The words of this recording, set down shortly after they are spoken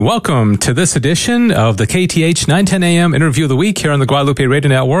Welcome to this edition of the KTH 910 AM Interview of the Week here on the Guadalupe Radio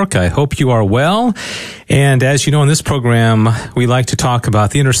Network. I hope you are well. And as you know, in this program, we like to talk about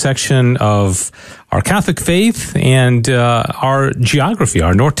the intersection of our Catholic faith and our geography,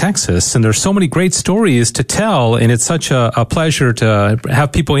 our North Texas. And there's so many great stories to tell, and it's such a pleasure to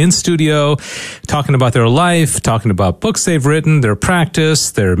have people in studio talking about their life, talking about books they've written, their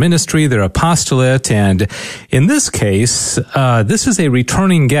practice, their ministry, their apostolate. And in this case, this is a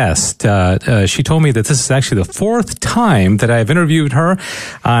returning guest. She told me that this is actually the fourth time that I've interviewed her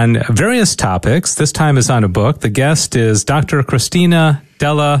on various topics. This time is on a book. The guest is Dr. Cristina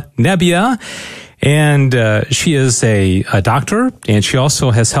Della Nebbia. And she is a doctor, and she also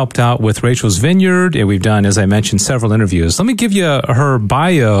has helped out with Rachel's Vineyard, and we've done, as I mentioned, several interviews. Let me give you her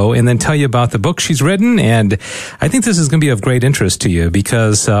bio and then tell you about the book she's written, and I think this is going to be of great interest to you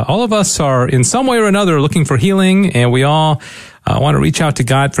because all of us are in some way or another looking for healing, and we all want to reach out to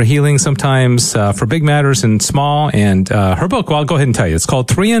God for healing sometimes for big matters and small. And her book, well, I'll go ahead and tell you. It's called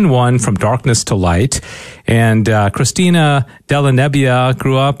 3-in-1 From Darkness to Light. And Cristina Della Nebbia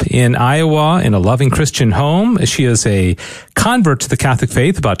grew up in Iowa in a loving Christian home. She is a convert to the Catholic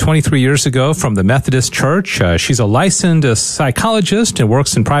faith about 23 years ago from the Methodist Church. She's a licensed psychologist and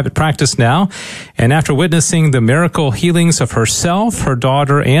works in private practice now. And after witnessing the miracle healings of herself, her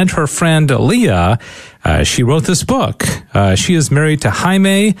daughter, and her friend Leah, she wrote this book. She is married to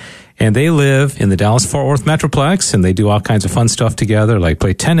Jaime, and they live in the Dallas-Fort Worth Metroplex, and they do all kinds of fun stuff together, like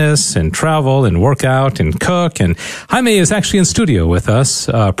play tennis and travel and work out and cook. And Jaime is actually in studio with us,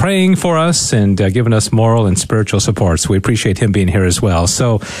 praying for us and giving us moral and spiritual support. So we appreciate him being here as well.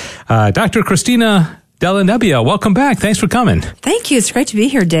 So, Dr. Cristina Della Nebbia, welcome back. Thanks for coming. Thank you. It's great to be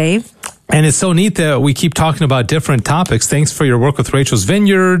here, Dave. And it's so neat that we keep talking about different topics. Thanks for your work with Rachel's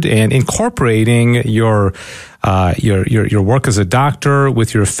Vineyard and incorporating your work as a doctor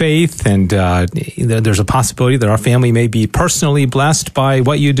with your faith. And there's a possibility that our family may be personally blessed by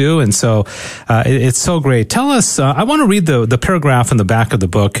what you do. And so it's so great. Tell us, I want to read the paragraph in the back of the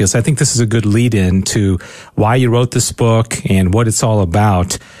book because I think this is a good lead-in to why you wrote this book and what it's all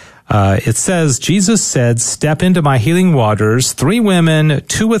about. It says, Jesus said, "Step into my healing waters. 3 women,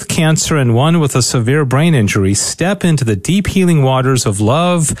 2 with cancer and 1 with a severe brain injury, step into the deep healing waters of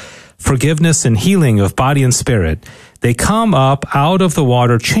love, forgiveness, and healing of body and spirit. They come up out of the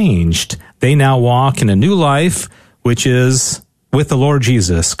water changed. They now walk in a new life, which is with the Lord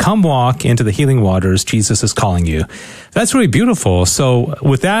Jesus. Come walk into the healing waters. Jesus is calling you." That's really beautiful. So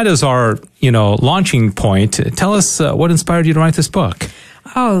with that as our, launching point, tell us what inspired you to write this book.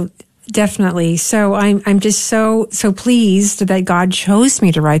 Oh, definitely. So I'm just so pleased that God chose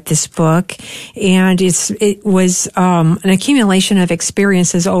me to write this book. And it was an accumulation of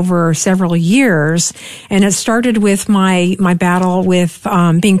experiences over several years. And it started with my battle with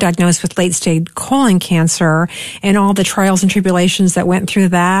being diagnosed with late stage colon cancer and all the trials and tribulations that went through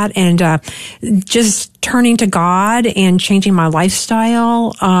that, and just turning to God and changing my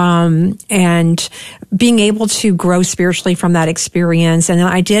lifestyle, and being able to grow spiritually from that experience. And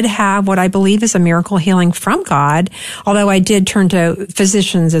I did have what I believe is a miracle healing from God, although I did turn to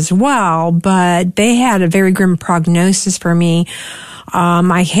physicians as well, but they had a very grim prognosis for me.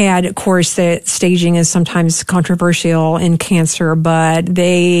 I had, of course, the staging is sometimes controversial in cancer, but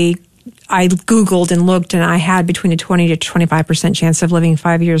I Googled and looked, and I had between a 20 to 25% chance of living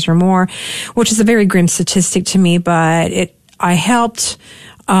 5 years or more, which is a very grim statistic to me, but I helped,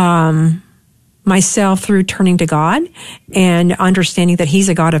 myself through turning to God and understanding that He's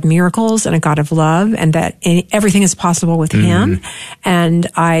a God of miracles and a God of love, and that everything is possible with Him. And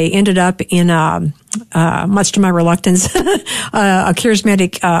I ended up in much to my reluctance, a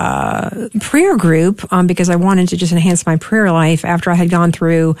charismatic prayer group, because I wanted to just enhance my prayer life after I had gone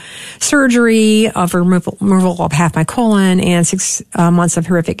through surgery of removal of half my colon and 6 months of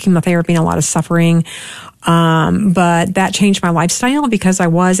horrific chemotherapy and a lot of suffering. But that changed my lifestyle because I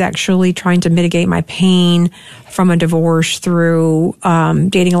was actually trying to mitigate my pain from a divorce through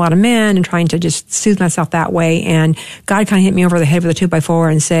dating a lot of men and trying to just soothe myself that way. And God kind of hit me over the head with a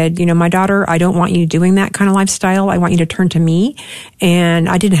 2x4 and said, my daughter, I don't want you doing that kind of lifestyle. I want you to turn to me. And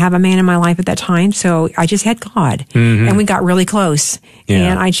I didn't have a man in my life at that time, so I just had God. And we got really close.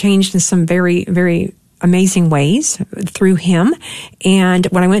 Yeah. And I changed in some very, very amazing ways through Him. And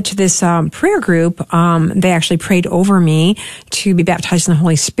when I went to this prayer group, they actually prayed over me to be baptized in the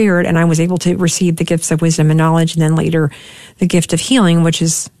Holy Spirit, and I was able to receive the gifts of wisdom and knowledge, and then later the gift of healing, which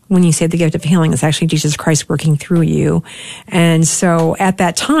is when you say the gift of healing, it's actually Jesus Christ working through you. And so at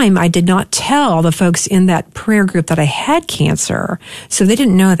that time, I did not tell the folks in that prayer group that I had cancer. So they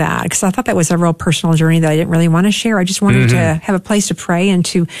didn't know that, because I thought that was a real personal journey that I didn't really want to share. I just wanted to have a place to pray and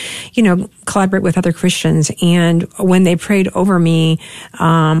to, collaborate with other Christians. And when they prayed over me,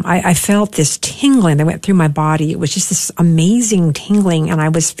 I felt this tingling that went through my body. It was just this amazing tingling, and I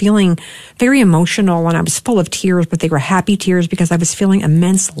was feeling very emotional, and I was full of tears, but they were happy tears because I was feeling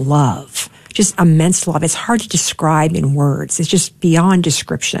immense love. Just immense love. It's hard to describe in words. It's just beyond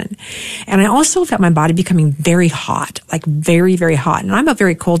description. And I also felt my body becoming very hot, like very, very hot. And I'm a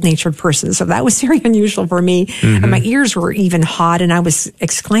very cold-natured person, so that was very unusual for me. And my ears were even hot, and I was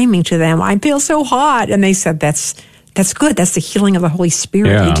exclaiming to them, I feel so hot. And they said, that's good. That's the healing of the Holy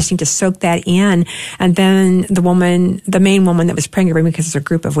Spirit. Yeah. You just need to soak that in. And then the main woman that was praying over me, because it's a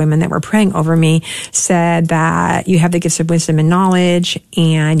group of women that were praying over me, said that you have the gifts of wisdom and knowledge,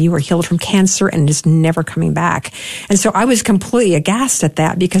 and you were healed from cancer, and it's never coming back. And so I was completely aghast at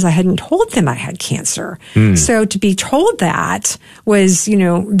that, because I hadn't told them I had cancer. So to be told that was,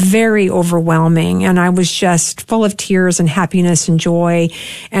 very overwhelming. And I was just full of tears and happiness and joy.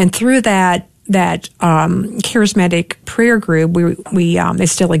 And through that charismatic prayer group, we it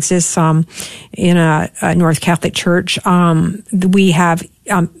still exists in a North Catholic church. We have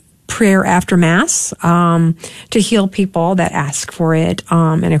prayer after Mass to heal people that ask for it,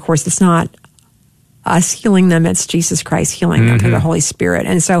 and of course, it's not us healing them, it's Jesus Christ healing them through the Holy Spirit.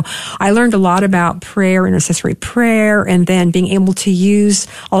 And so I learned a lot about prayer, intercessory prayer, and then being able to use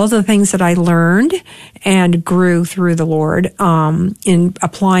all of the things that I learned and grew through the Lord in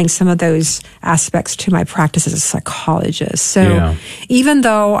applying some of those aspects to my practice as a psychologist. So even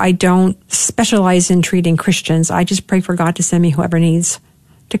though I don't specialize in treating Christians, I just pray for God to send me whoever needs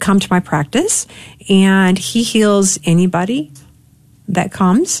to come to my practice, and He heals anybody that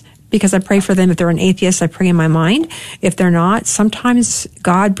comes, because I pray for them. If they're an atheist, I pray in my mind. If they're not, sometimes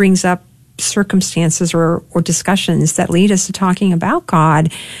God brings up circumstances or discussions that lead us to talking about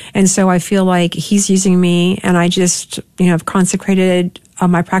God. And so I feel like He's using me, and I just, have consecrated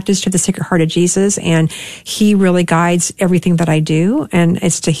my practice to the Sacred Heart of Jesus, and He really guides everything that I do. And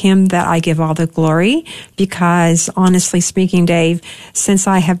it's to Him that I give all the glory, because honestly speaking, Dave, since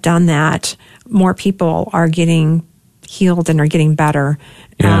I have done that, more people are getting healed and are getting better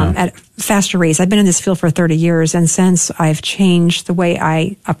at faster rates. I've been in this field for 30 years, and since I've changed the way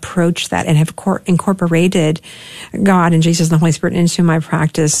I approach that and have incorporated God and Jesus and the Holy Spirit into my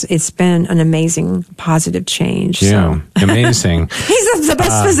practice, it's been an amazing, positive change. Yeah, so. Amazing. He's the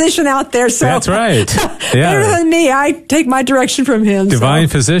best physician out there. So that's right. Yeah. Better than me. I take my direction from Him. Divine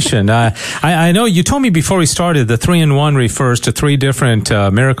physician. I know you told me before we started the 3-in-1 refers to 3 different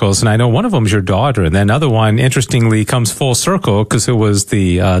miracles, and I know one of them is your daughter, and then another one, interestingly, comes full circle because it was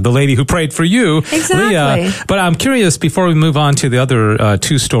the lady who prayed for you, exactly. Leah. But I'm curious, before we move on to the other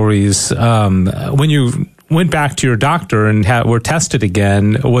 2 stories, when you went back to your doctor and were tested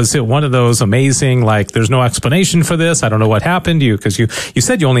again, was it one of those amazing, like, there's no explanation for this, I don't know what happened to you? Because you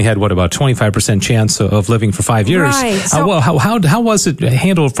said you only had, about 25% chance of living for 5 years. Right. So, how was it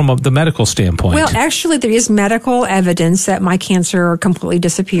handled from the medical standpoint? Well, actually, there is medical evidence that my cancer completely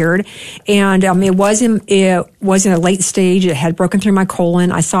disappeared. And it was in a late stage. It had broken through my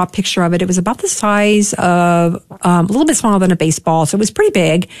colon. I saw a picture of it. It was about the size of a little bit smaller than a baseball, so it was pretty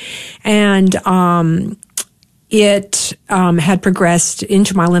big. And it had progressed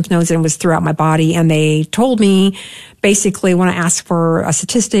into my lymph nodes and was throughout my body. And they told me, basically, when I asked for a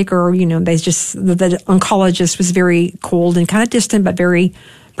statistic, or, they just, the oncologist was very cold and kind of distant, but very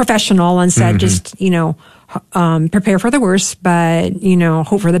professional, and said, just, prepare for the worst, but,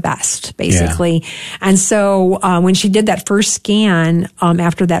 hope for the best, basically. Yeah. And so when she did that first scan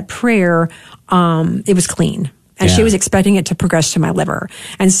after that prayer, it was clean. And she was expecting it to progress to my liver.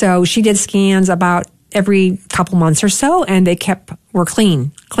 And so she did scans about every couple months or so, and they were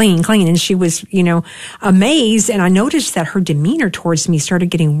clean. And she was, amazed. And I noticed that her demeanor towards me started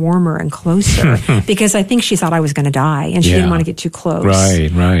getting warmer and closer because I think she thought I was going to die, and she didn't want to get too close. Right.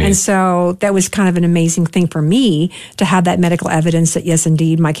 And so that was kind of an amazing thing for me to have that medical evidence that, yes,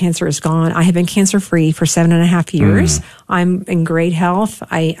 indeed, my cancer is gone. I have been cancer-free for 7.5 years. I'm in great health.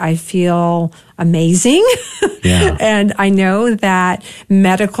 I feel amazing. And I know that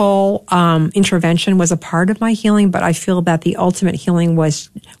medical intervention was a part of my healing, but I feel that the ultimate healing was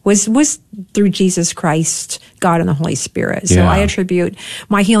through Jesus Christ, God, and the Holy Spirit. So I attribute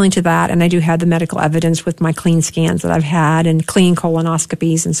my healing to that, and I do have the medical evidence with my clean scans that I've had and clean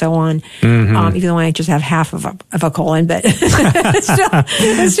colonoscopies and so on. Even though I just have half of a colon, but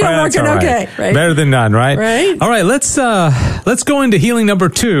it's still working okay. Right? Better than none, right? Right. All right, let's go into healing number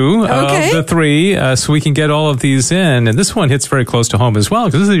 2 of the 3, so we can get all of these in. And this one hits very close to home as well,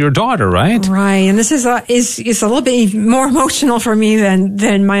 because this is your daughter, right? Right, and this is a little bit more emotional for me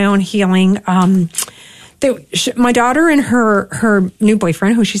than my own healing. My daughter and her new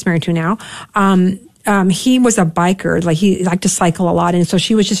boyfriend, who she's married to now, he was a biker. Like, he liked to cycle a lot, and so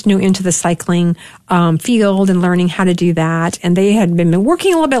she was just new into the cycling field and learning how to do that. And they had been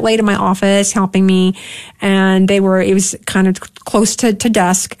working a little bit late in my office, helping me, and it was kind of close to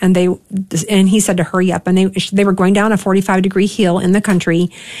dusk, and he said to hurry up, and they were going down a 45-degree hill in the country,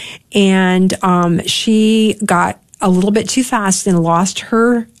 and she got a little bit too fast and lost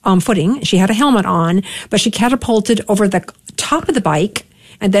her footing. She had a helmet on, but she catapulted over the top of the bike,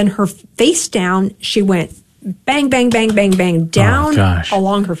 and then her face down, she went bang, bang, bang, bang, bang down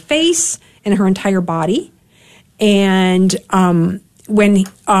along her face and her entire body. And when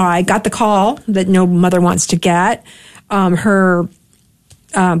I got the call that no mother wants to get, her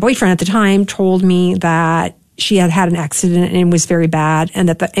boyfriend at the time told me that she had had an accident and it was very bad, and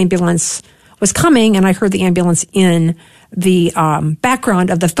that the ambulance was coming, and I heard the ambulance in the background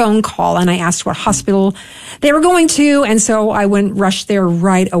of the phone call, and I asked what hospital they were going to, and so I rushed there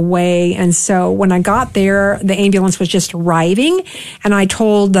right away. And so when I got there, the ambulance was just arriving, and I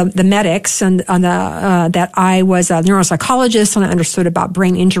told the medics that I was a neuropsychologist and I understood about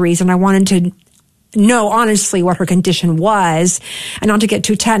brain injuries, and I wanted to know honestly what her condition was, and not to get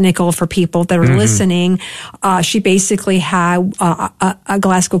too technical for people that are listening. She basically had a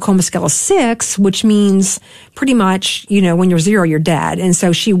Glasgow Coma Scale of 6, which means pretty much, when you're 0, you're dead. And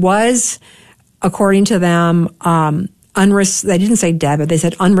so she was, according to them, they didn't say dead, but they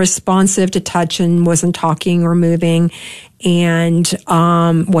said unresponsive to touch, and wasn't talking or moving, and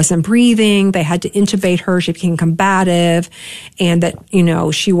wasn't breathing. They had to intubate her. She became combative, and that,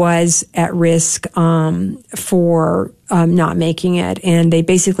 she was at risk for not making it. And they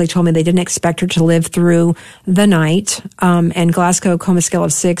basically told me they didn't expect her to live through the night. And Glasgow Coma Scale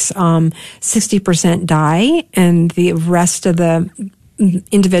of 6, 60% die, and the rest of the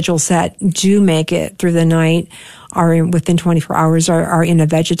individuals that do make it through the night are within 24 hours are in a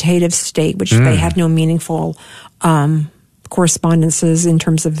vegetative state, which they have no meaningful correspondences in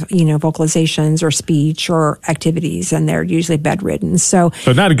terms of vocalizations or speech or activities, and they're usually bedridden. So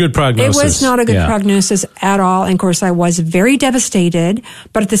not a good prognosis. It was not a good prognosis at all. And of course, I was very devastated,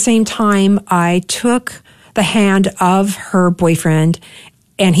 but at the same time, I took the hand of her boyfriend.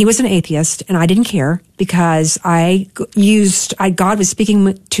 And he was an atheist, and I didn't care, because God was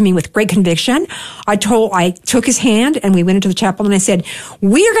speaking to me with great conviction. I took his hand, and we went into the chapel, and I said,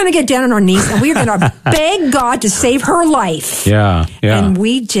 we are going to get down on our knees, and we are going to beg God to save her life. Yeah. And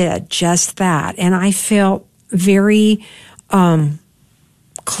we did just that. And I felt very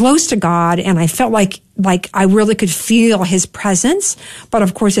close to God, and I felt like I really could feel his presence. But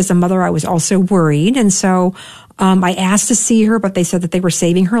of course, as a mother, I was also worried. And so I asked to see her, but they said that they were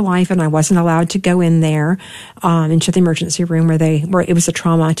saving her life, and I wasn't allowed to go in there into the emergency room where it was a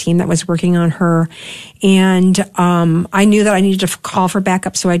trauma team that was working on her. And I knew that I needed to call for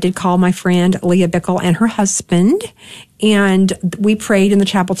backup, so I did call my friend Leah Bickle and her husband, and we prayed in the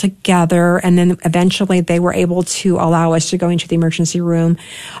chapel together. And then eventually they were able to allow us to go into the emergency room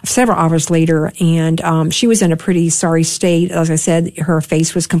several hours later. And she was in a pretty sorry state. As I said, her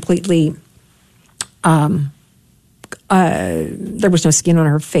face was completely there was no skin on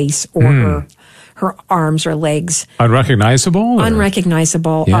her face or her arms or legs. Unrecognizable?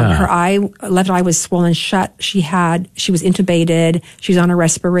 Unrecognizable. Yeah. Her left eye was swollen shut. She was intubated. She was on a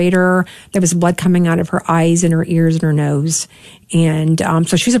respirator. There was blood coming out of her eyes and her ears and her nose. And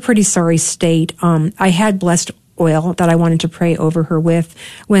so she was a pretty sorry state. I had blessed oil that I wanted to pray over her with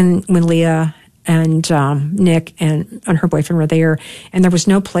when Leah and Nick and her boyfriend were there, and there was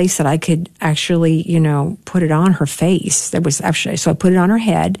no place that I could actually, put it on her face. So I put it on her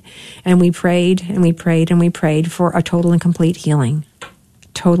head, and we prayed and we prayed and we prayed for a total and complete healing.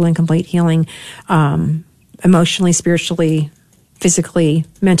 Emotionally, spiritually, physically,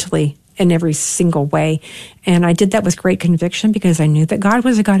 mentally, in every single way. And I did that with great conviction, because I knew that God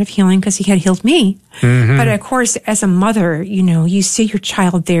was a God of healing, because he had healed me. But of course, as a mother, you see your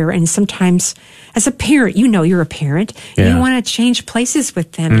child there, and sometimes as a parent, you're a parent. You want to change places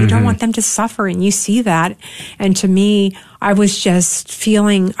with them. You don't want them to suffer, and you see that. And to me, I was just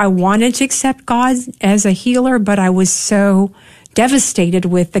feeling I wanted to accept God as a healer, but I was so devastated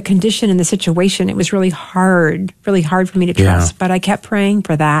with the condition and the situation. It was really hard for me to trust, but I kept praying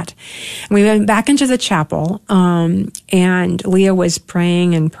for that. And we went back into the chapel, and Leah was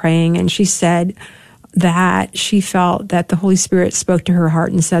praying, and she said that she felt that the Holy Spirit spoke to her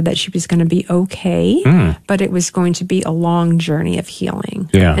heart and said that she was going to be okay, but it was going to be a long journey of healing.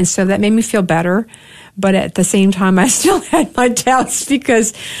 Yeah. And so that made me feel better. But at the same time, I still had my doubts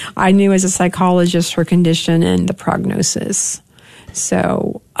because I knew as a psychologist her condition and the prognosis.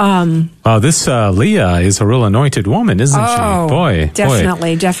 So, this Leah is a real anointed woman, isn't she? Boy,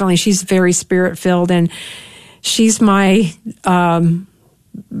 definitely. She's very spirit-filled, and she's my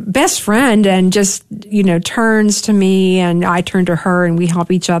best friend, and just, turns to me and I turn to her, and we help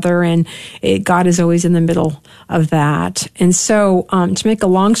each other, and God is always in the middle of that. And so, to make a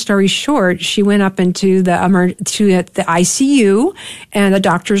long story short, she went up into the ICU, and the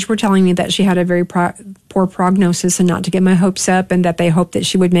doctors were telling me that she had a very poor prognosis and not to get my hopes up, and that they hoped that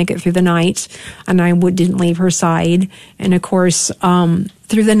she would make it through the night, and I didn't leave her side. And of course,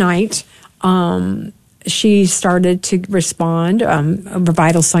 through the night, she started to respond. Her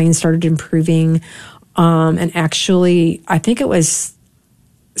vital signs started improving. And actually, I think it was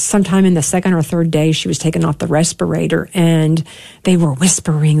sometime in the second or third day, she was taken off the respirator, and they were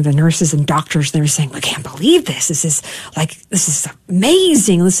whispering, the nurses and doctors, they were saying, "We can't believe this. This is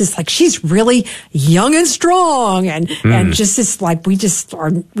amazing. This is like, she's really young and strong." And just this, like, we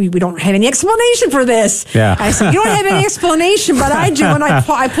don't have any explanation for this. Yeah. I said, "You don't have any explanation, but I do." And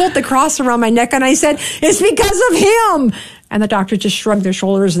I pulled the cross around my neck and I said, "It's because of him." And the doctor just shrugged their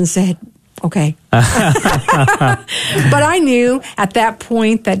shoulders and said, "Okay." But I knew at that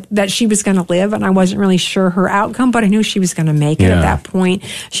point that she was going to live, and I wasn't really sure her outcome, but I knew she was going to make it at that point.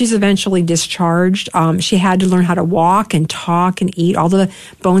 She's eventually discharged. She had to learn how to walk and talk and eat. All the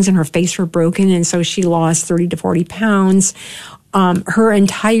bones in her face were broken, and so she lost 30 to 40 pounds. Her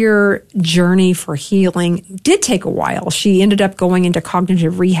entire journey for healing did take a while. She ended up going into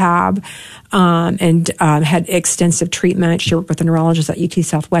cognitive rehab, and had extensive treatment. She worked with a neurologist at UT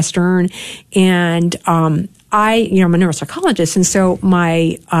Southwestern, and I'm a neuropsychologist, and so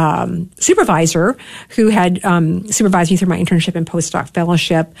my supervisor, who had supervised me through my internship and postdoc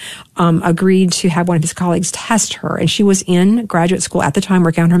fellowship, agreed to have one of his colleagues test her. And she was in graduate school at the time,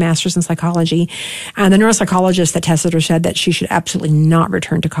 working on her master's in psychology. And the neuropsychologist that tested her said that she should absolutely not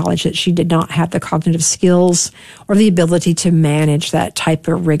return to college, that she did not have the cognitive skills or the ability to manage that type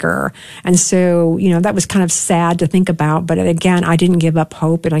of rigor. And so, that was kind of sad to think about. But again, I didn't give up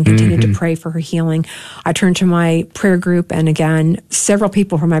hope, and I continued to pray for her healing. I turned to my prayer group, and again, several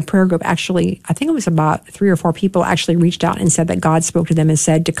people from my prayer group, actually, I think it was about 3 or 4 people, actually reached out and said that God spoke to them and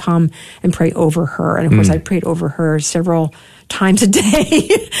said to come and pray over her. And of course, I prayed over her several times a day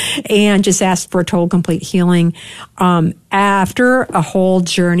and just asked for a total, complete healing. After a whole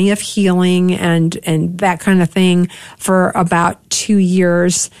journey of healing and that kind of thing for about 2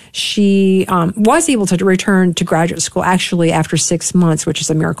 years, she was able to return to graduate school actually after 6 months, which is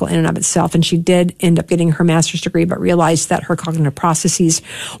a miracle in and of itself. And she did end up getting her master's degree, but realized that her cognitive processes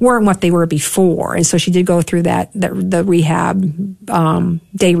weren't what they were before. And so she did go through the rehab,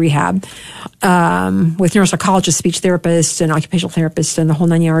 day rehab, with neuropsychologists, speech therapists, and occupational therapists, and the whole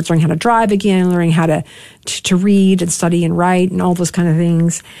 9 yards, learning how to drive again, learning how to read and study and write and all those kind of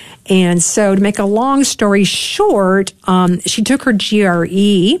things. And so to make a long story short, she took her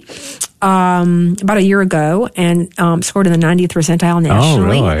GRE about a year ago and scored in the 90th percentile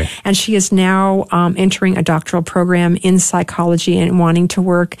nationally. Oh, really? And she is now entering a doctoral program in psychology and wanting to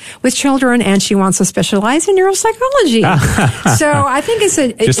work with children, and she wants to specialize in neuropsychology. So I think it's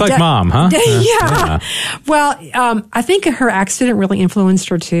just like Mom, huh? Yeah. Well, I think her accident really influenced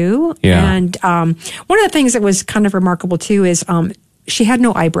her too. Yeah. And one of the things that was kind of remarkable too is she had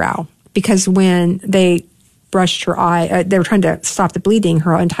no eyebrow, because when they brushed her eye, they were trying to stop the bleeding,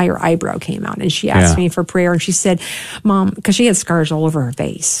 her entire eyebrow came out. And she asked me for prayer, and she said, "Mom," because she had scars all over her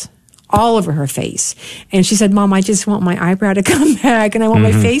face. And she said, "Mom, I just want my eyebrow to come back, and I want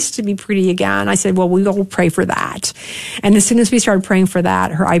my face to be pretty again." I said, "Well, we will pray for that." And as soon as we started praying for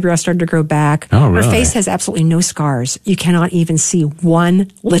that, her eyebrow started to grow back. Oh, really? Her face has absolutely no scars. You cannot even see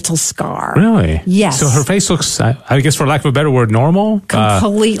one little scar. Really? Yes. So her face looks, I guess for lack of a better word, normal?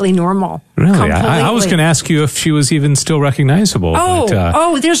 Completely normal. Really? Completely. I was going to ask you if she was even still recognizable.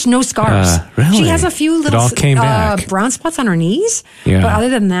 There's no scars. Really? She has a few little all came back. brown spots on her knees. Yeah. But other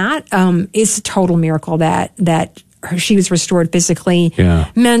than that, it's a total miracle that she was restored physically,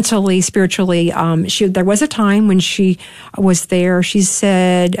 mentally, spiritually. There was a time when she was there, she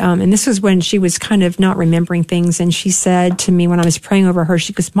said, and this was when she was kind of not remembering things. And she said to me when I was praying over her,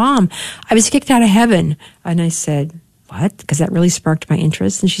 she goes, "Mom, I was kicked out of heaven." And I said, what? Because that really sparked my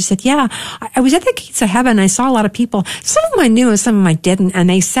interest. And she said, yeah, I was at the gates of heaven. I saw a lot of people. Some of them I knew and some of them I didn't. And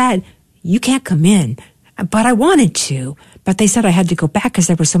they said, you can't come in. But I wanted to. But they said I had to go back because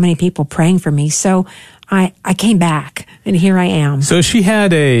there were so many people praying for me. So I came back, and here I am. So she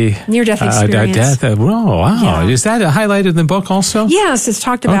had a near-death experience. Wow. Yeah. Is that highlighted in the book also? Yes, it's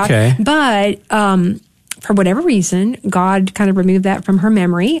talked about. Okay. But for whatever reason, God kind of removed that from her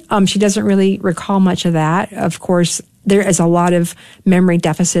memory. She doesn't really recall much of that. Of course, there is a lot of memory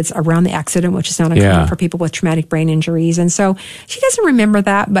deficits around the accident, which is not uncommon for people with traumatic brain injuries. And so she doesn't remember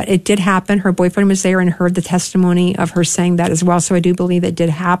that, but it did happen. Her boyfriend was there and heard the testimony of her saying that as well. So I do believe it did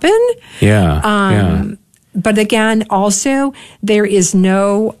happen. But again, also, there is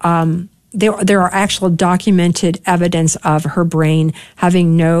no, there are actual documented evidence of her brain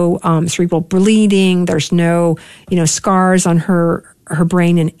having no cerebral bleeding. There's no, scars on her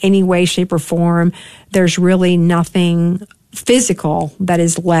brain in any way, shape, or form. There's really nothing physical that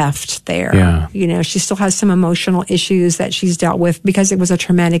is left there. Yeah. She still has some emotional issues that she's dealt with because it was a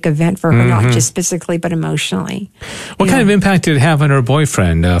traumatic event for her, not just physically, but emotionally. What kind of impact did it have on her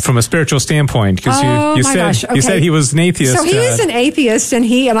boyfriend from a spiritual standpoint? Because you said he was an atheist. So he was an atheist, and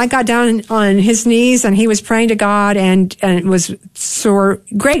I got down on his knees, and he was praying to God, and was so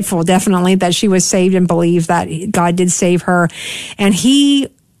grateful, definitely, that she was saved and believed that God did save her. And he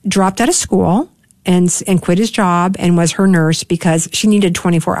dropped out of school and quit his job and was her nurse because she needed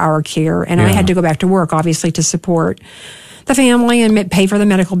 24-hour care. And I had to go back to work, obviously, to support the family and pay for the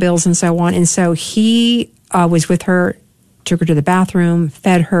medical bills and so on. And so he was with her, took her to the bathroom,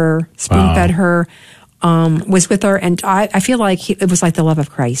 fed her, spoon-fed her, was with her. And I feel like it was like the love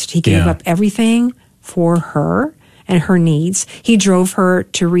of Christ. He gave up everything for her and her needs. He drove her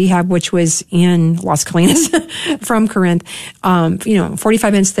to rehab, which was in Las Colinas from Corinth.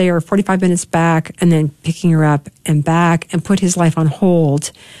 45 minutes there, 45 minutes back, and then picking her up and back, and put his life on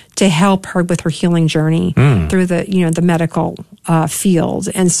hold to help her with her healing journey through the medical field.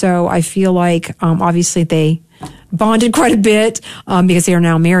 And so I feel like obviously they bonded quite a bit because they are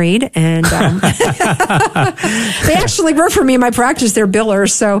now married, and they actually work for me in my practice. They're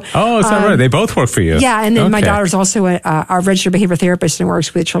billers. So is that right? They both work for you. Yeah, and then my daughter's also a registered behavior therapist and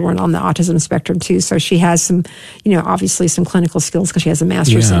works with children on the autism spectrum too. So she has some, obviously some clinical skills because she has a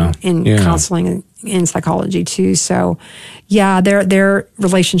master's in counseling and in psychology too. So their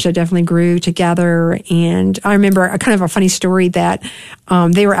relationship definitely grew together. And I remember a kind of a funny story that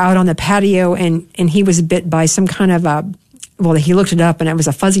they were out on the patio, and he was bit by some kind of he looked it up, and it was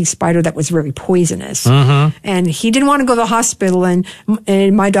a fuzzy spider that was very poisonous. And he didn't want to go to the hospital. And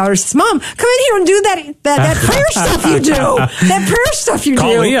my daughter says, "Mom, come in here and do that prayer stuff you do. That prayer stuff you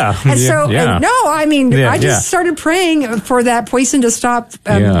do." Leah. And so, I just started praying for that poison to stop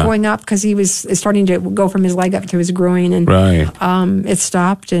going up, because he was starting to go from his leg up to his groin, and it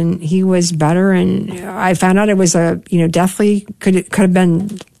stopped, and he was better. And I found out it was deathly, could have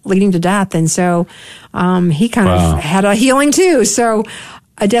been leading to death. And so he kind of had a healing too. So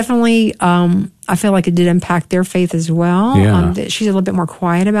I definitely, I feel like it did impact their faith as well. She's a little bit more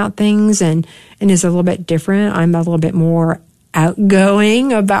quiet about things and is a little bit different. I'm a little bit more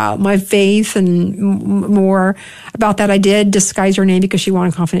outgoing about my faith and more about that. I did disguise her name because she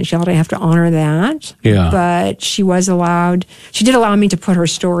wanted confidentiality. I have to honor that. But she did allow me to put her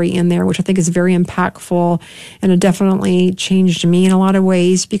story in there, which I think is very impactful, and it definitely changed me in a lot of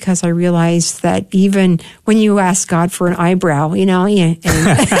ways, because I realized that even when you ask God for an eyebrow, and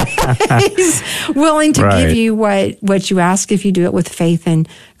He's willing to give you what you ask if you do it with faith and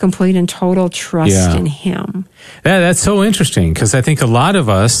complete and total trust in Him. That's so interesting, because I think a lot of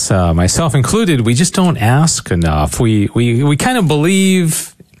us, myself included, we just don't ask enough. We kind of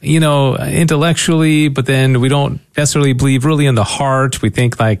believe, intellectually, but then we don't necessarily believe really in the heart. We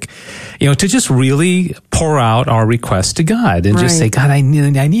think to just really pour out our request to God and just say, God, I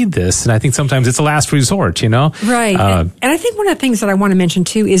need this. And I think sometimes it's a last resort, Right. And I think one of the things that I want to mention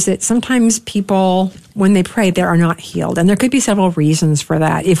too is that sometimes people, when they pray, they are not healed. And there could be several reasons for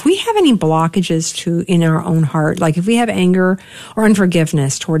that. If we have any blockages in our own heart, like if we have anger or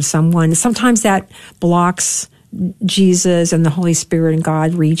unforgiveness towards someone, sometimes that blocks Jesus and the Holy Spirit and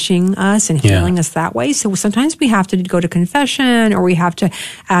God reaching us and healing us that way. So sometimes we have to go to confession, or we have to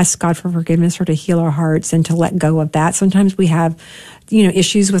ask God for forgiveness, or to heal our hearts and to let go of that. Sometimes we have,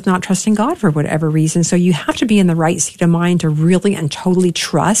 issues with not trusting God for whatever reason. So you have to be in the right state of mind to really and totally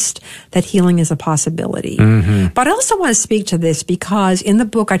trust that healing is a possibility. But I also want to speak to this because in the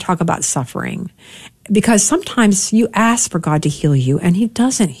book I talk about suffering, because sometimes you ask for God to heal you and He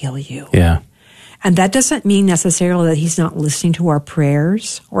doesn't heal you. And that doesn't mean necessarily that He's not listening to our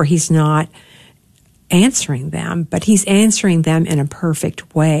prayers, or He's not answering them, but he's answering them in a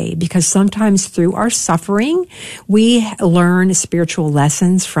perfect way, because sometimes through our suffering, we learn spiritual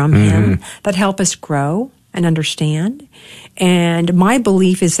lessons from him that help us grow and understand. And my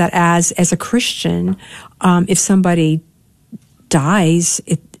belief is that as a Christian, if somebody dies,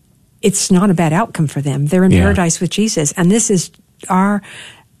 it's not a bad outcome for them. They're in paradise with Jesus. And this is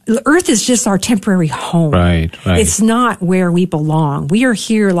the earth is just our temporary home. Right. It's not where we belong. We are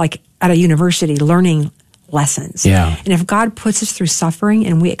here like at a university learning lessons. Yeah. And if God puts us through suffering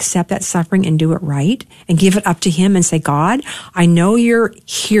and we accept that suffering and do it right and give it up to him and say, God, I know you're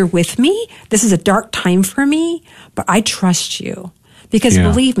here with me. This is a dark time for me, but I trust you. Because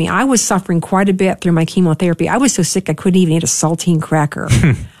believe me, I was suffering quite a bit through my chemotherapy. I was so sick I couldn't even eat a saltine cracker.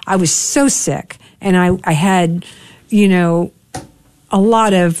 I was so sick. And I had, a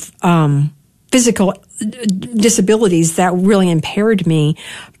lot of physical disabilities that really impaired me,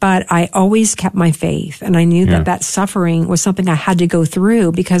 but I always kept my faith, and I knew that suffering was something I had to go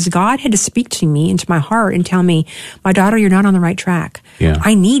through, because God had to speak to me into my heart and tell me, my daughter, you're not on the right track.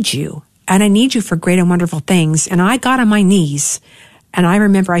 I need you, and I need you for great and wonderful things. And I got on my knees, and I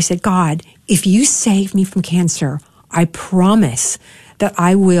remember I said, God, if you save me from cancer, I promise that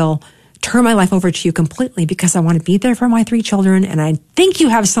I will turn my life over to you completely, because I want to be there for my 3 children, and I think you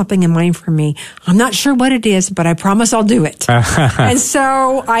have something in mind for me. I'm not sure what it is, but I promise I'll do it. And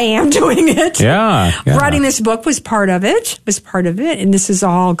so I am doing it. Yeah. Writing this book was part of it, and this is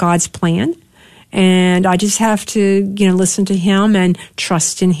all God's plan. And I just have to, listen to him and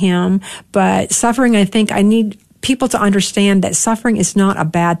trust in him. But suffering, I think I need people to understand that suffering is not a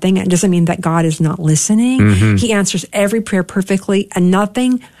bad thing. It doesn't mean that God is not listening. He answers every prayer perfectly, and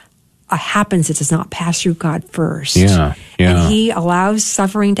nothing happens that does not pass through God first. And he allows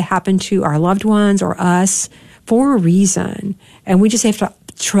suffering to happen to our loved ones or us for a reason. And we just have to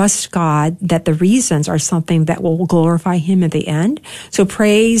trust God that the reasons are something that will glorify him at the end. So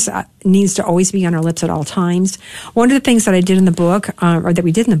praise needs to always be on our lips at all times. One of the things that I did in the book, or that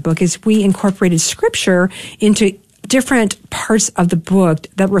we did in the book, is we incorporated scripture into different parts of the book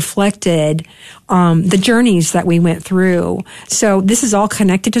that reflected the journeys that we went through. So this is all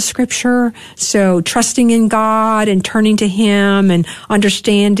connected to scripture. So trusting in God and turning to him and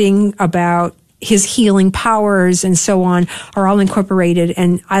understanding about his healing powers and so on are all incorporated.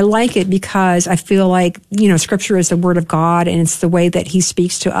 And I like it because I feel like, scripture is the word of God, and it's the way that he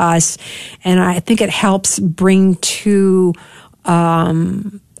speaks to us. And I think it helps bring to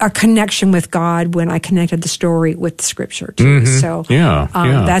a connection with God when I connected the story with scripture too. So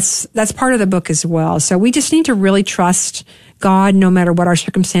that's part of the book as well. So we just need to really trust God no matter what our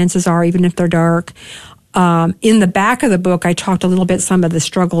circumstances are, even if they're dark. In the back of the book, I talked a little bit some of the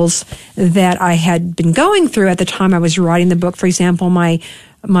struggles that I had been going through at the time I was writing the book. For example, my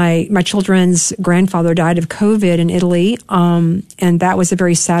children's grandfather died of COVID in Italy, and that was a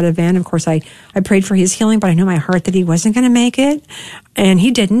very sad event. Of course, I prayed for his healing, but I knew in my heart that he wasn't going to make it, and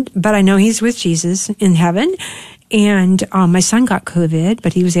he didn't. But I know he's with Jesus in heaven. And my son got COVID,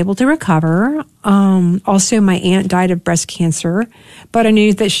 but he was able to recover. Also, my aunt died of breast cancer, but I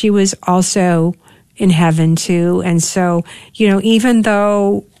knew that she was also in heaven too. And so, even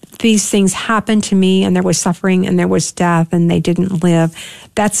though these things happened to me and there was suffering and there was death and they didn't live,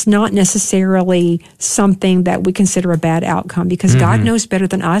 that's not necessarily something that we consider a bad outcome, because God knows better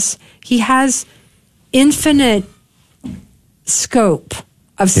than us. He has infinite scope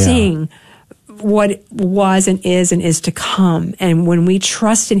of seeing what was and is to come. And when we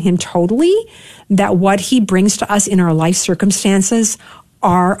trust in him totally, that what he brings to us in our life circumstances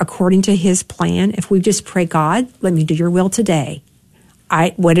are according to his plan. If we just pray, God, let me do your will today.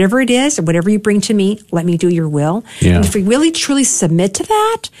 Whatever it is, whatever you bring to me, let me do your will. And if we really truly submit to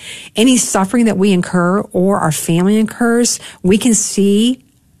that, any suffering that we incur or our family incurs, we can see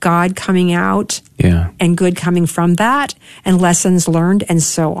God coming out and good coming from that, and lessons learned and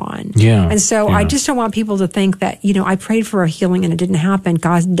so on. And so I just don't want people to think that, I prayed for a healing and it didn't happen.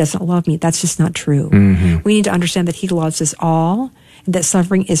 God doesn't love me. That's just not true. We need to understand that he loves us all. That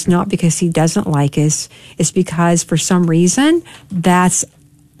suffering is not because he doesn't like us. It's because for some reason, that's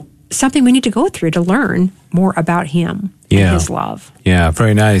something we need to go through to learn more about him and his love. Yeah,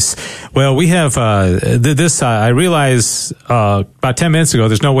 very nice. Well, we have this, I realized about 10 minutes ago,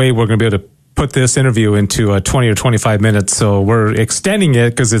 there's no way we're going to be able to put this interview into 20 or 25 minutes, so we're extending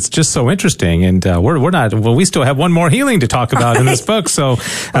it because it's just so interesting. And we still have one more healing to talk about in this book. So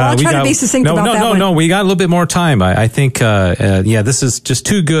I'll try to be succinct about that one. No, we got a little bit more time. I think, this is just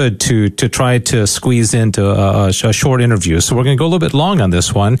too good to try to squeeze into a short interview. So we're going to go a little bit long on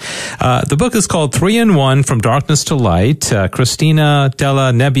this one. The book is called 3-in-1 From Darkness to Light. Christina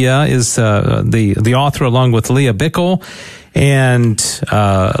Della Nebbia is the author, along with Leah Bickle. And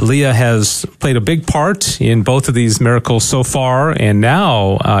Leah has played a big part in both of these miracles so far, and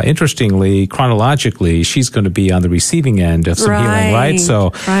now, interestingly, chronologically, she's going to be on the receiving end of some healing, right? So,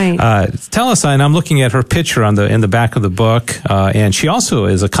 tell us, and I'm looking at her picture in the back of the book, and she also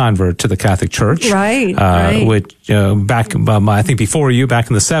is a convert to the Catholic Church, right? Which back, I think before you, back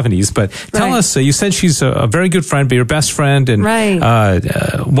in the 70s. But tell us, you said she's a very good friend, but your best friend, and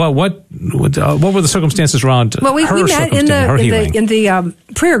what were the circumstances around her? Well, we met in the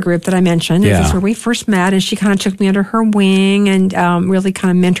prayer group that I mentioned. That's where we first met, and she kind of took me under her wing and really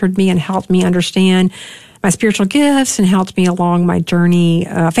kind of mentored me and helped me understand my spiritual gifts and helped me along my journey,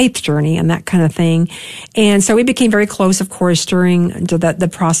 faith journey, and that kind of thing. And so we became very close, of course, during the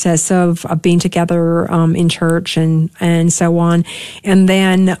process of being together in church and so on. And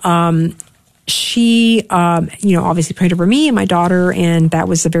then she, obviously prayed over me and my daughter, and that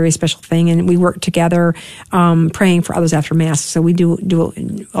was a very special thing. And we worked together, praying for others after Mass. So we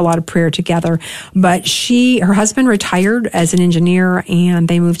do a lot of prayer together. But her husband retired as an engineer, and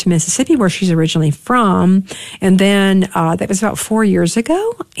they moved to Mississippi, where she's originally from. And then, that was about 4 years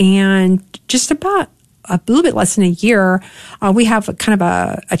ago. And just about a little bit less than a year, we have kind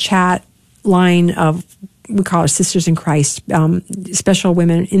of a chat line of, we call her Sisters in Christ, special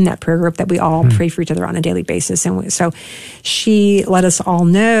women in that prayer group that we all pray for each other on a daily basis. And so she let us all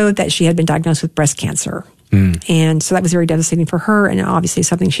know that she had been diagnosed with breast cancer. And so that was very devastating for her, and obviously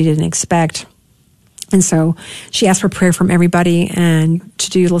something she didn't expect. And so she asked for prayer from everybody and to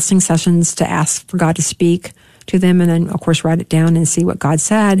do listening sessions to ask for God to speak to them, and then, of course, write it down and see what God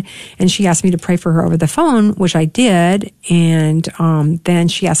said. And she asked me to pray for her over the phone, which I did. And then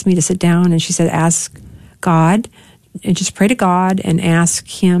she asked me to sit down, and she said, ask God, and just pray to God and ask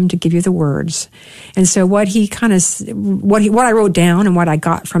Him to give you the words. And so what I wrote down and what I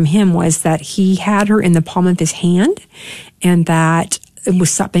got from him was that he had her in the palm of his hand, and that it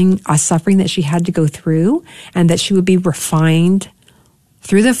was a suffering that she had to go through, and that she would be refined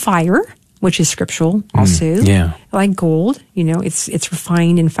through the fire, which is scriptural also, like gold. It's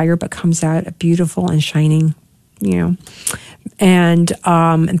refined in fire, but comes out beautiful and shining. And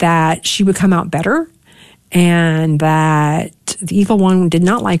that she would come out better. And that the evil one did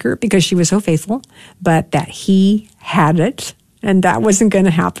not like her because she was so faithful, but that he had it, and that wasn't going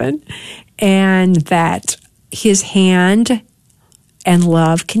to happen. And that his hand and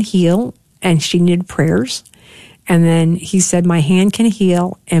love can heal, and she needed prayers. And then he said, my hand can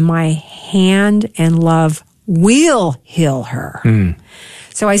heal, and my hand and love will heal her.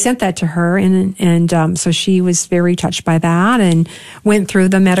 So I sent that to her, and so she was very touched by that, and went through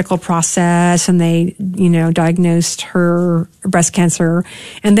the medical process, and they, diagnosed her breast cancer.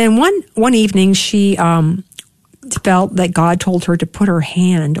 And then one evening she felt that God told her to put her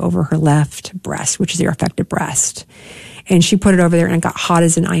hand over her left breast, which is the affected breast. And she put it over there, and it got hot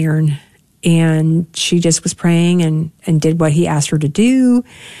as an iron. And she just was praying and did what he asked her to do.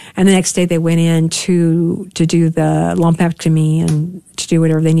 And the next day they went in to do the lumpectomy and to do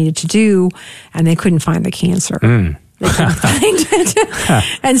whatever they needed to do. And they couldn't find the cancer. They couldn't find it.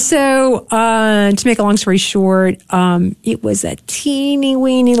 And so, to make a long story short, it was a teeny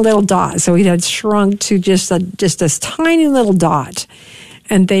weeny little dot. So it had shrunk to just this tiny little dot.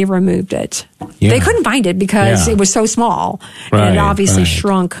 And they removed it. They couldn't find it because it was so small. And it obviously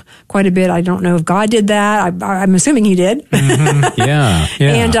shrunk quite a bit. I don't know if God did that. I'm assuming he did. And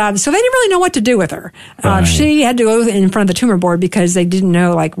so they didn't really know what to do with her. She had to go in front of the tumor board because they didn't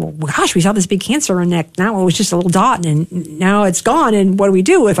know, well, gosh, we saw this big cancer, and now it was just a little dot, and now it's gone, and what do we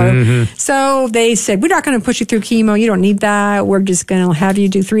do with her? So they said, we're not going to push you through chemo. You don't need that. We're just going to have you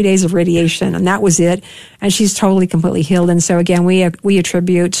do 3 days of radiation. And that was it. And she's totally, completely healed. And so again, we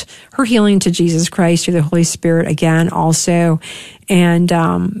attribute her healing to Jesus Christ through the Holy Spirit again also. And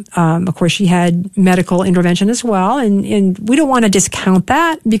of course, she had medical intervention as well. And we don't want to discount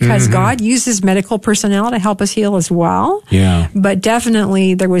that because God uses medical personnel to help us heal as well. But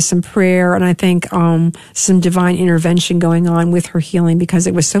definitely there was some prayer, and I think some divine intervention going on with her healing because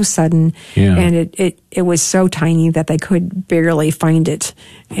it was so sudden. And it was so tiny that they could barely find it.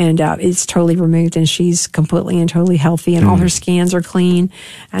 And it's totally removed, and she's completely and totally healthy, and all her scans are clean.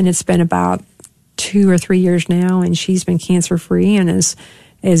 And it's been about 2 or 3 years now, and she's been cancer free and is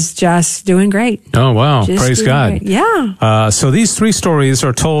is just doing great. Oh, wow. Praise God. Great. Yeah. So these 3 stories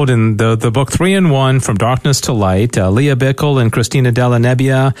are told in the book 3-in-1, From Darkness to Light. Leah Bickle and Christina Della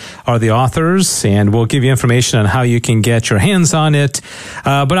Nebbia are the authors, and we'll give you information on how you can get your hands on it.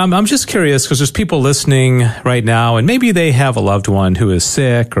 But I'm just curious, because there's people listening right now, and maybe they have a loved one who is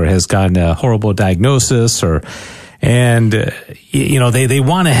sick or has gotten a horrible diagnosis, and they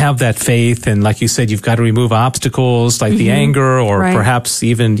want to have that faith, and like you said, you've got to remove obstacles like the anger, or perhaps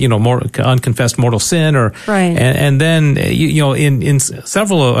even more unconfessed mortal sin, or and then in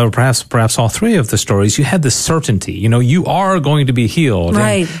several, or perhaps all 3 of the stories, you had the certainty, you are going to be healed.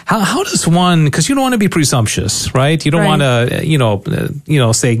 Right. And how does one? Because you don't want to be presumptuous, right? You don't want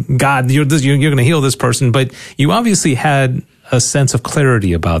to say, God, you're going to heal this person, but you obviously had a sense of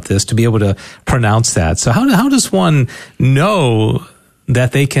clarity about this to be able to pronounce that. So how does one know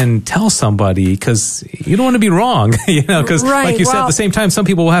that they can tell somebody? Because you don't want to be wrong, because like you said, at the same time, some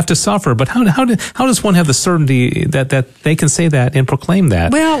people will have to suffer. But how does one have the certainty that they can say that and proclaim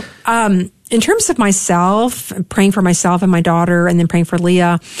that? Well, in terms of myself, praying for myself and my daughter, and then praying for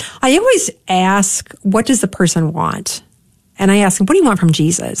Leah, I always ask, what does the person want? And I ask them, what do you want from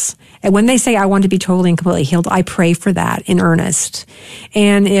Jesus? And when they say, I want to be totally and completely healed, I pray for that in earnest.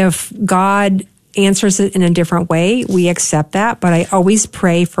 And if God answers it in a different way, we accept that. But I always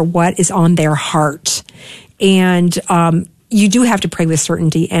pray for what is on their heart. And you do have to pray with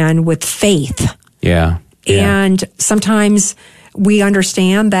certainty and with faith. Yeah. And sometimes we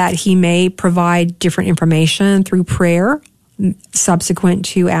understand that He may provide different information through prayer subsequent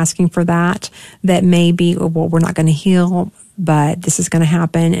to asking for that may be, well, we're not going to heal, but this is going to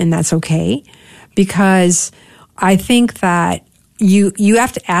happen, and that's okay. Because I think that you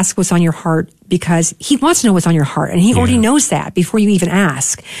have to ask what's on your heart, because He wants to know what's on your heart, and He already knows that before you even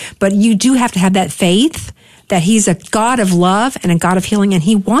ask. But you do have to have that faith that He's a God of love and a God of healing, and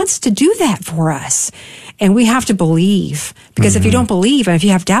He wants to do that for us. And we have to believe, because if you don't believe and if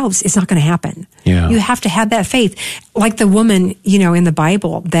you have doubts, it's not going to happen. Yeah. You have to have that faith. Like the woman, in the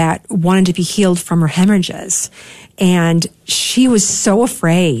Bible that wanted to be healed from her hemorrhages. And she was so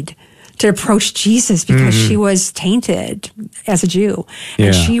afraid to approach Jesus because she was tainted as a Jew. Yeah.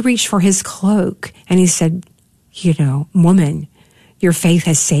 And she reached for His cloak, and He said, woman, your faith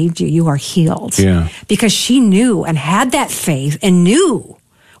has saved you. You are healed. Yeah. Because she knew and had that faith and knew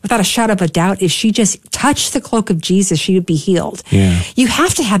without a shadow of a doubt, if she just touched the cloak of Jesus, she would be healed. Yeah. You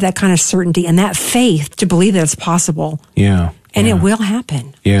have to have that kind of certainty and that faith to believe that it's possible. Yeah. And it will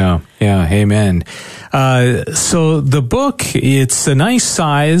happen. Yeah. Amen. So the book, it's a nice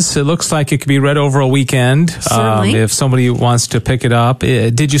size. It looks like it could be read over a weekend. Certainly. If somebody wants to pick it up.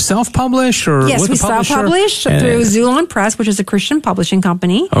 Did you self-publish or Yes, we self-publish through Zulon Press, which is a Christian publishing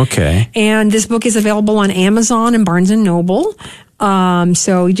company. Okay. And this book is available on Amazon and Barnes & Noble.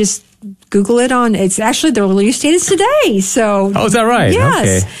 So you just Google it it's actually the release date is today. So. Oh, is that right?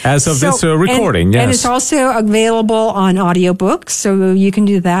 Yes. Okay. As of this recording, yes. And it's also available on audiobooks, so you can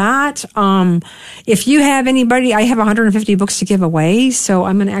do that. If you have anybody, I have 150 books to give away, so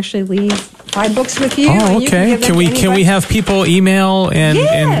I'm going to actually leave 5 books with you. Oh, okay. Can we have people email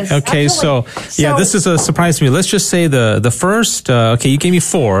Yes, okay, absolutely. So this is a surprise to me. Let's just say the first, you gave me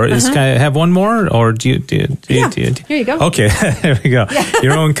 4. Can I have one more, or do you here you go. Okay, there we go. Yeah.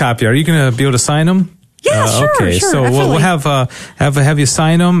 Your own copy. Are you going to be able to sign them? Yeah, sure. Okay, so absolutely. we'll have you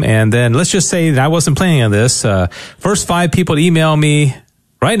sign them, and then let's just say that I wasn't planning on this. First 5 people to email me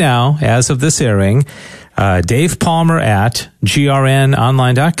right now, as of this airing, Dave Palmer at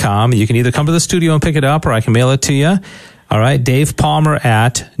grnonline.com. You can either come to the studio and pick it up, or I can mail it to you. All right, Dave Palmer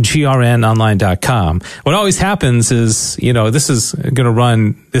at grnonline.com. What always happens is, this is going to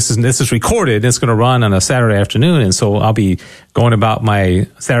run, this is recorded, it's going to run on a Saturday afternoon, and so I'll be going about my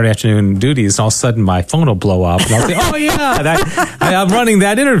Saturday afternoon duties, and all of a sudden my phone will blow up, and I'll say, oh yeah, I'm running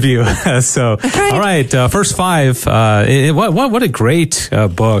that interview. So, all right, first 5, what a great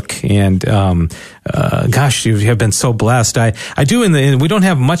book, and gosh, you have been so blessed. I do we don't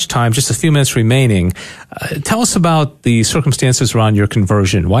have much time, just a few minutes remaining. Tell us about the circumstances around your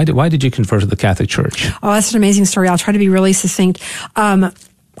conversion. Why did you convert to the Catholic Church? Oh, that's an amazing story. I'll try to be really succinct.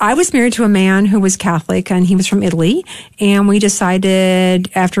 I was married to a man who was Catholic, and he was from Italy. And we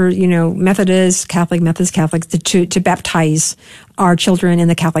decided after, Methodist, Catholic, to baptize our children in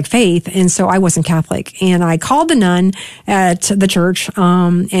the Catholic faith. And so I wasn't Catholic. And I called the nun at the church,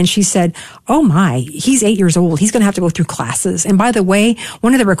 and she said, oh my, he's 8 years old. He's going to have to go through classes. And by the way,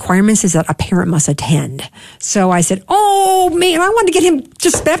 one of the requirements is that a parent must attend. So I said, oh man, I wanted to get him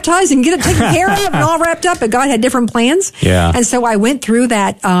just baptized and get it taken care of and all wrapped up, but God had different plans. Yeah. And so I went through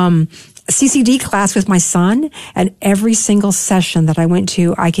that, CCD class with my son, and every single session that I went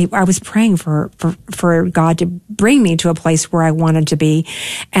to, I was praying for God to bring me to a place where I wanted to be.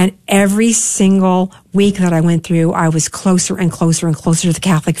 And every single week that I went through, I was closer and closer and closer to the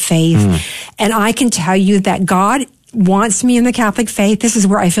Catholic faith. And I can tell you that God wants me in the Catholic faith. This is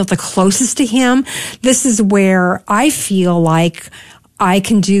where I feel the closest to Him. This is where I feel like I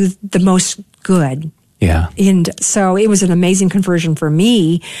can do the most good. Yeah. And so it was an amazing conversion for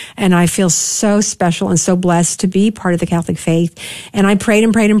me. And I feel so special and so blessed to be part of the Catholic faith. And I prayed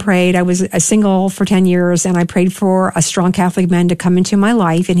and prayed and prayed. I was a single for 10 years, and I prayed for a strong Catholic man to come into my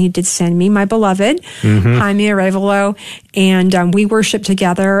life. And he did send me my beloved, Jaime Arevalo. And we worship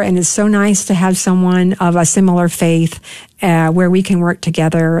together. And it's so nice to have someone of a similar faith where we can work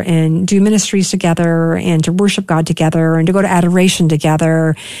together and do ministries together and to worship God together and to go to adoration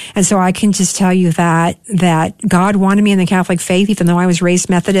together. And so I can just tell you that God wanted me in the Catholic faith, even though I was raised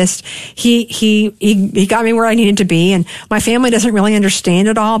Methodist. He got me where I needed to be. And my family doesn't really understand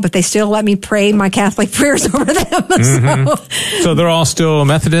it all, but they still let me pray my Catholic prayers over them. So they're all still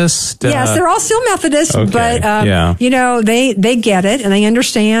Methodist? Yes, they're all still Methodist, okay. But, you know, they get it and they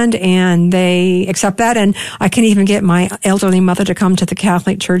understand and they accept that. And I can even get my elderly mother to come to the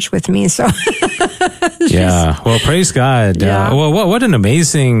Catholic Church with me. So, yeah. Well, praise God. Yeah. Well, what an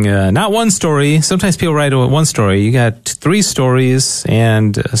amazing, not one story. Sometimes people write one story. You got 3 stories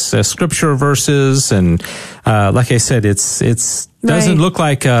and scripture verses. And, like I said, it's doesn't look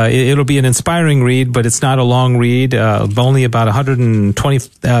like it'll be an inspiring read, but it's not a long read. Only about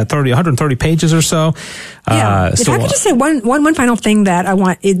 130 pages or so. Yeah. If I could just say one final thing that I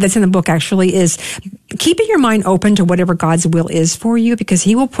want that's in the book actually is keeping your mind open to whatever God's will is for you, because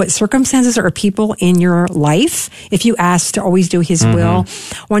He will put circumstances or people in your life if you ask to always do His will.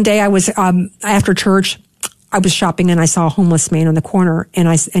 One day I was after church. I was shopping and I saw a homeless man on the corner,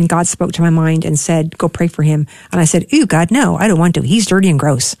 and God spoke to my mind and said, "Go pray for him." And I said, "Ooh, God, no, I don't want to. He's dirty and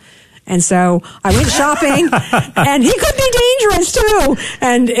gross." And so I went shopping, and he could be dangerous too.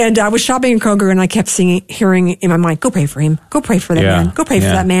 And I was shopping in Kroger, and I kept hearing in my mind, "Go pray for him. Go pray for that man. Go pray for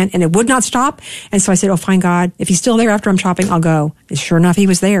that man." And it would not stop. And so I said, "Oh, fine, God, if He's still there after I'm shopping, I'll go." And sure enough, He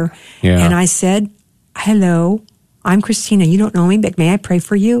was there. Yeah. And I said, "Hello, I'm Christina. You don't know me, but may I pray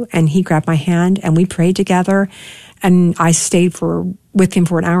for you?" And he grabbed my hand and we prayed together. And I stayed with him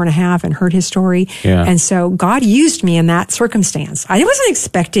for an hour and a half and heard his story. Yeah. And so God used me in that circumstance. I wasn't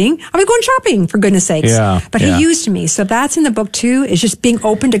expecting. I was going shopping, for goodness sakes. Yeah. But He used me. So that's in the book too, is just being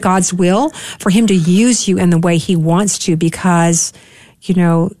open to God's will for Him to use you in the way He wants to, because, you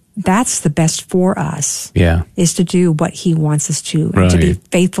know, that's the best for us. Yeah. Is to do what He wants us to, and to be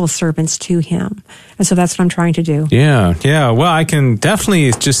faithful servants to Him. And so that's what I'm trying to do. Yeah. Yeah. Well, I can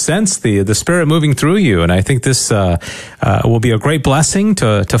definitely just sense the Spirit moving through you. And I think this will be a great blessing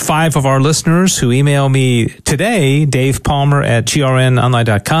to 5 of our listeners who email me today, Dave Palmer at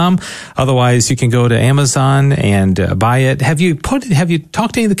grnonline.com. Otherwise, you can go to Amazon and buy it. Have you talked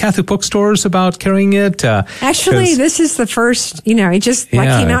to any of the Catholic bookstores about carrying it? Actually, this is the first, it just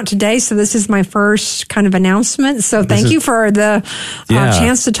came out today. So this is my first kind of announcement. So thank you for the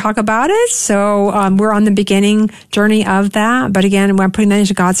chance to talk about it. So we're on the beginning journey of that. But again, we're putting that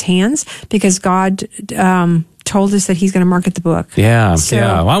into God's hands, because God told us that He's going to market the book. Yeah.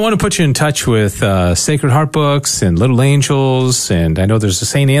 Well, I want to put you in touch with Sacred Heart Books and Little Angels, and I know there's a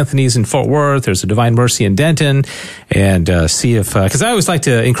St. Anthony's in Fort Worth, there's a Divine Mercy in Denton, and see if, because I always like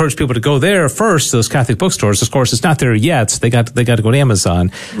to encourage people to go there first, those Catholic bookstores. Of course, it's not there yet, so they got to go to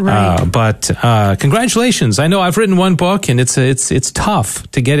Amazon. Right. But congratulations. I know I've written one book, and it's tough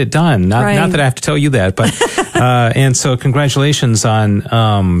to get it done. Not that I have to tell you that, but and so congratulations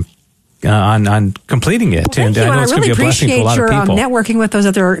on completing it. Well, and I know it's going to be a blessing to a lot of people. Appreciate your networking with those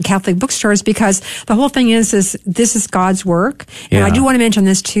other Catholic bookstores, because the whole thing is this is God's work. And I do want to mention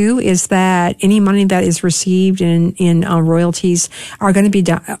this too, is that any money that is received in royalties are going to be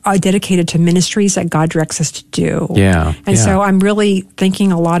dedicated to ministries that God directs us to do. Yeah. And so I'm really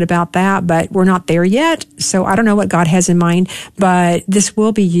thinking a lot about that, but we're not there yet. So I don't know what God has in mind, but this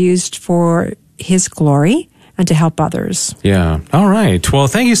will be used for His glory and to help others. Yeah. All right. Well,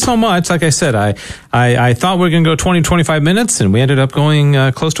 thank you so much. Like I said, I thought we were going to go 20, 25 minutes, and we ended up going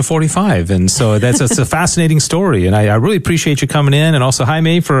close to 45. And so it's a fascinating story. And I really appreciate you coming in, and also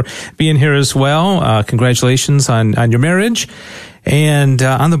Jaime for being here as well. Congratulations on your marriage. And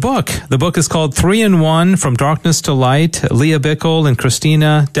on the book is called 3-in-1, From Darkness to Light. Leah Bickle and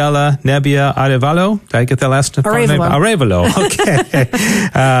Christina Della Nebbia Arevalo. Did I get that last name? Arevalo. Okay.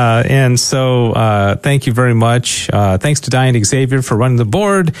 And so thank you very much. Thanks to Diane Xavier for running the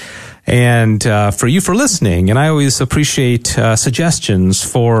board, and for you for listening. And I always appreciate suggestions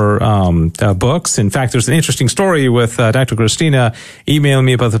for books. In fact, there's an interesting story with Dr. Christina emailing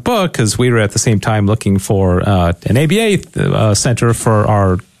me about the book, because we were at the same time looking for an ABA center for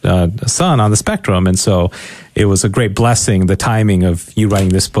our son on the spectrum. And so it was a great blessing, the timing of you writing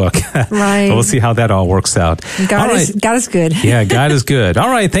this book. Right. So we'll see how that all works out. God is good. Yeah, God is good. All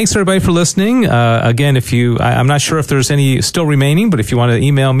right. Thanks, everybody, for listening. Again, I'm not sure if there's any still remaining, but if you want to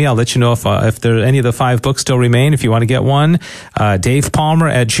email me, I'll let you know if there are any of the 5 books still remain. If you want to get one, Dave Palmer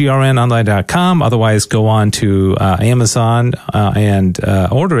at grnonline.com. Otherwise, go on to Amazon and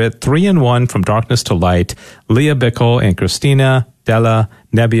order it. 3-in-1, From Darkness to Light. Leah Bickle and Christina Della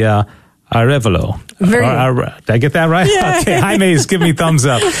Nebbia Arevalo. Did I get that right? Yeah. Okay, Jaime's give me thumbs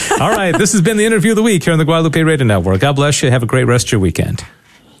up. All right, this has been the Interview of the Week here on the Guadalupe Radio Network. God bless you. Have a great rest of your weekend.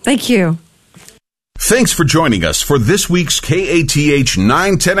 Thank you. Thanks for joining us for this week's KATH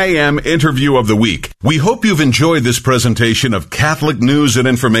 910 AM Interview of the Week. We hope you've enjoyed this presentation of Catholic news and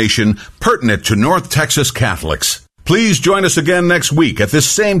information pertinent to North Texas Catholics. Please join us again next week at this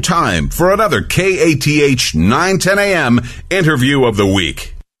same time for another KATH 910 AM Interview of the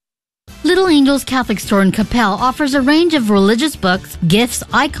Week. Little Angels Catholic Store in Capel offers a range of religious books, gifts,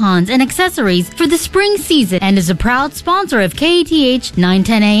 icons, and accessories for the spring season and is a proud sponsor of KATH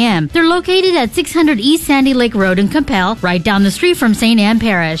 910 AM. They're located at 600 East Sandy Lake Road in Capel, right down the street from St. Anne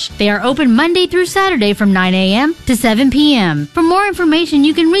Parish. They are open Monday through Saturday from 9 a.m. to 7 p.m. For more information,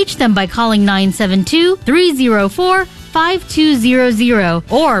 you can reach them by calling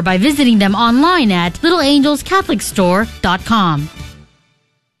 972-304-5200 or by visiting them online at littleangelscatholicstore.com.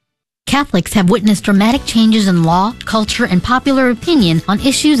 Catholics have witnessed dramatic changes in law, culture, and popular opinion on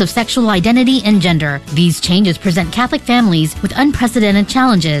issues of sexual identity and gender. These changes present Catholic families with unprecedented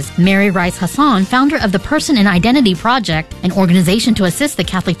challenges. Mary Rice Hassan, founder of the Person and Identity Project, an organization to assist the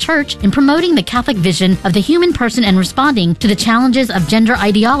Catholic Church in promoting the Catholic vision of the human person and responding to the challenges of gender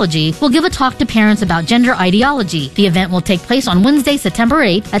ideology, will give a talk to parents about gender ideology. The event will take place on Wednesday, September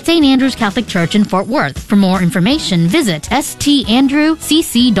 8th at St. Andrew's Catholic Church in Fort Worth. For more information, visit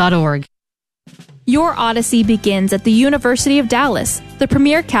standrewcc.org. Your Odyssey begins at the University of Dallas, the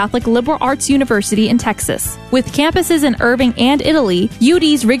premier Catholic liberal arts university in Texas. With campuses in Irving and Italy,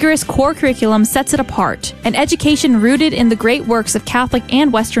 UD's rigorous core curriculum sets it apart. An education rooted in the great works of Catholic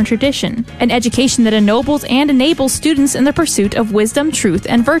and Western tradition. An education that ennobles and enables students in the pursuit of wisdom, truth,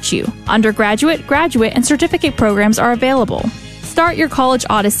 and virtue. Undergraduate, graduate, and certificate programs are available. Start your college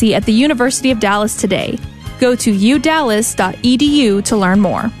odyssey at the University of Dallas today. Go to udallas.edu to learn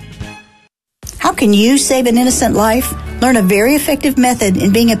more. How can you save an innocent life? Learn a very effective method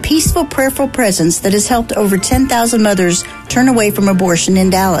in being a peaceful, prayerful presence that has helped over 10,000 mothers turn away from abortion in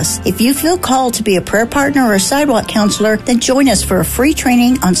Dallas. If you feel called to be a prayer partner or a sidewalk counselor, then join us for a free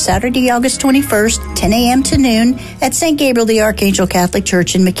training on Saturday, August 21st, 10 a.m. to noon at St. Gabriel the Archangel Catholic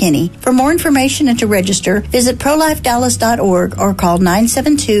Church in McKinney. For more information and to register, visit prolifedallas.org or call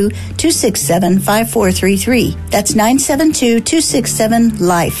 972-267-5433. That's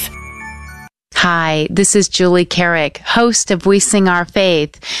 972-267-LIFE. Hi, this is Julie Carrick, host of We Sing Our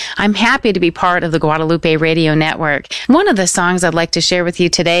Faith. I'm happy to be part of the Guadalupe Radio Network. One of the songs I'd like to share with you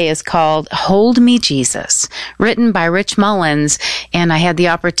today is called Hold Me Jesus, written by Rich Mullins, and I had the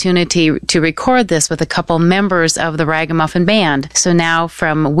opportunity to record this with a couple members of the Ragamuffin Band. So now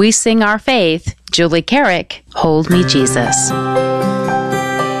from We Sing Our Faith, Julie Carrick, Hold Me Jesus.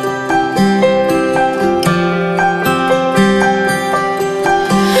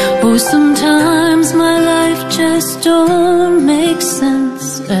 Oh, sometimes my life just don't make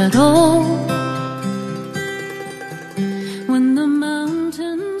sense at all. When the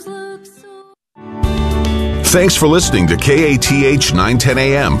mountains look so... Thanks for listening to KATH 910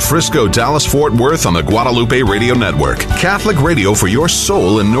 AM, Frisco, Dallas, Fort Worth on the Guadalupe Radio Network. Catholic radio for your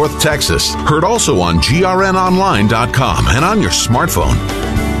soul in North Texas. Heard also on grnonline.com and on your smartphone.